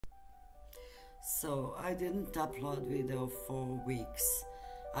So I didn't upload video for weeks.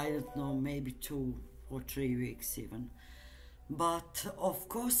 I don't know, maybe 2 or 3 weeks even. But of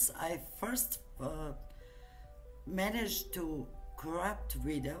course I first managed to corrupt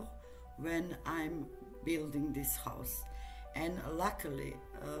video when I'm building this house, and luckily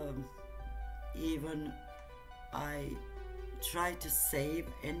even I try to save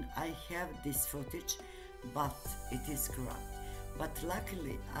and I have this footage, but it is corrupt. But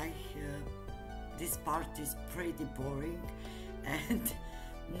luckily this part is pretty boring, and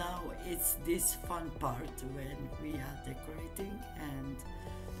now it's this fun part when we are decorating and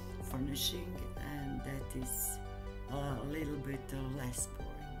furnishing, and that is a little bit less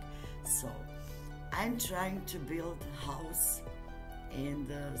boring. So I'm trying to build a house in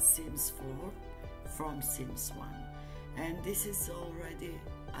the Sims 4 from Sims 1, and this is already,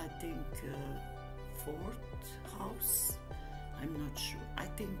 I think, fourth house. I'm not sure. I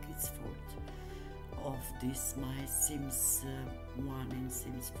think it's fourth of this my Sims 1 and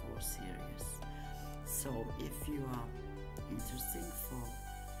Sims 4 series. So if you are interested for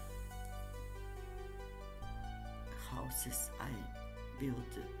houses I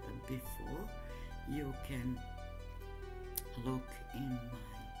built before, you can look in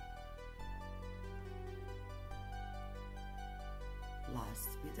my last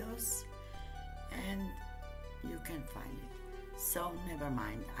videos and you can find it. So never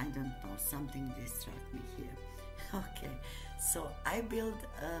mind, I don't know, something distracted me here. Okay, so I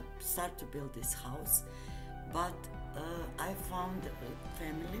start to build this house, but I found a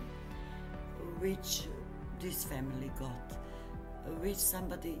family which this family got, which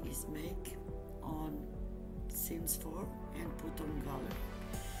somebody is make on Sims 4 and put on gallery.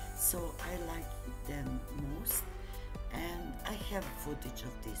 So I like them most, and I have footage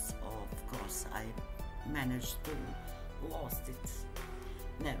of this. Of course, I managed to lost it.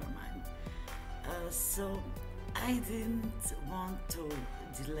 Never mind. So I didn't want to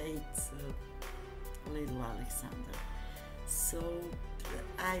delete little Alexander. So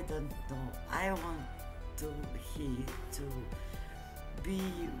I don't know. I want he to be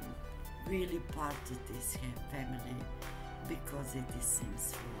really part of this family, because it is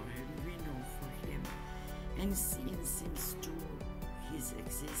Sims 4 and we know for him. And in Sims 2 he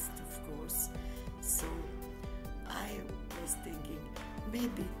exists, of course. So I was thinking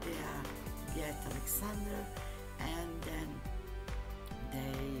maybe they get Alexander and then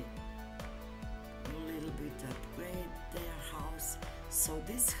they a little bit upgrade their house. So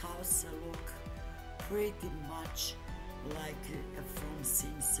this house look pretty much like from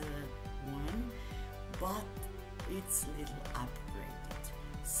Sims 1, but it's a little upgraded.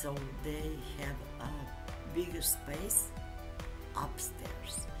 So they have a bigger space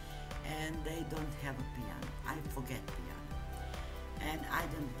upstairs, and they don't have a piano. I forget piano, and I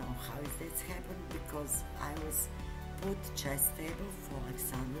don't know how this happened, because I was put chess table for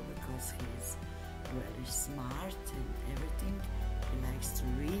Alexander because he's very smart and everything. He likes to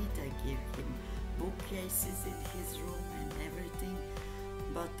read. I give him bookcases in his room and everything,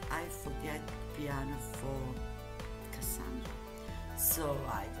 but I forget piano for Cassandra. So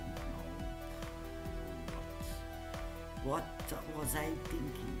I don't know what was I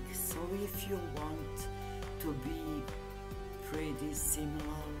thinking. So if you want to be pretty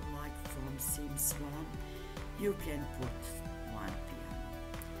similar like from Sims 1, you can put one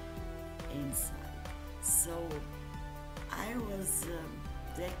piano inside. So I was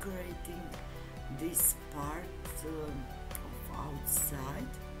decorating this part of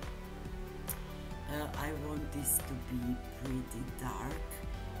outside. I want this to be pretty dark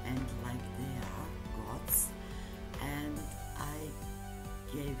and like they are Goths, and I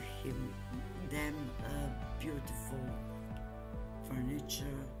gave them a beautiful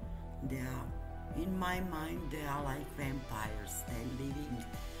furniture. They are, in my mind, they are like vampires. They're living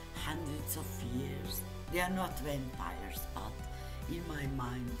hundreds of years. They are not vampires, but in my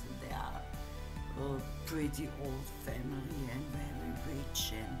mind they are a pretty old family and very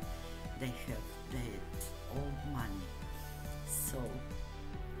rich, and they have that old money. So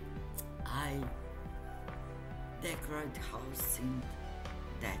I decorate house in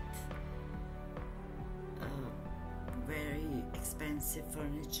that very expensive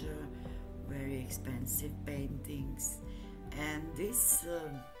furniture, very expensive paintings, and this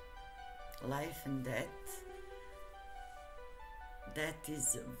life and death, that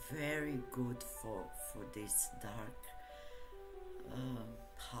is very good for these dark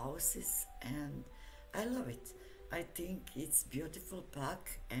houses, and I love it. I think it's beautiful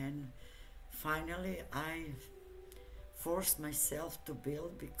pack, and finally I forced myself to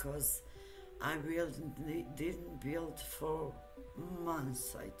build, because I really didn't build for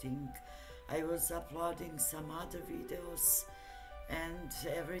months. I think I was uploading some other videos and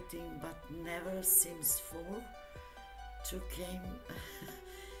everything, but never seems full to came.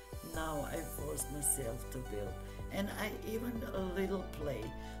 Now I force myself to build, and I even a little play,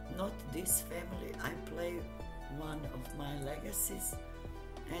 not this family, I play one of my legacies,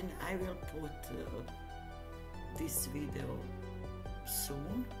 and I will put this video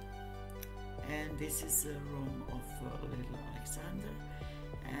soon. And this is the room of little Alexander,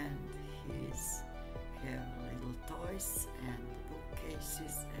 and he's have little toys and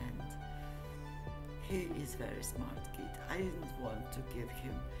bookcases, and he is very smart kid. I didn't want to give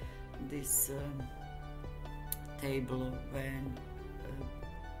him this table when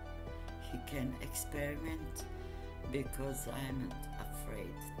he can experiment, because I'm not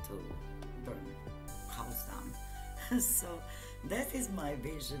afraid to burn house down. So that is my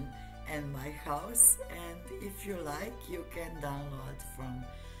vision and my house, and if you like, you can download from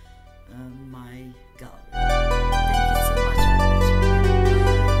my gallery.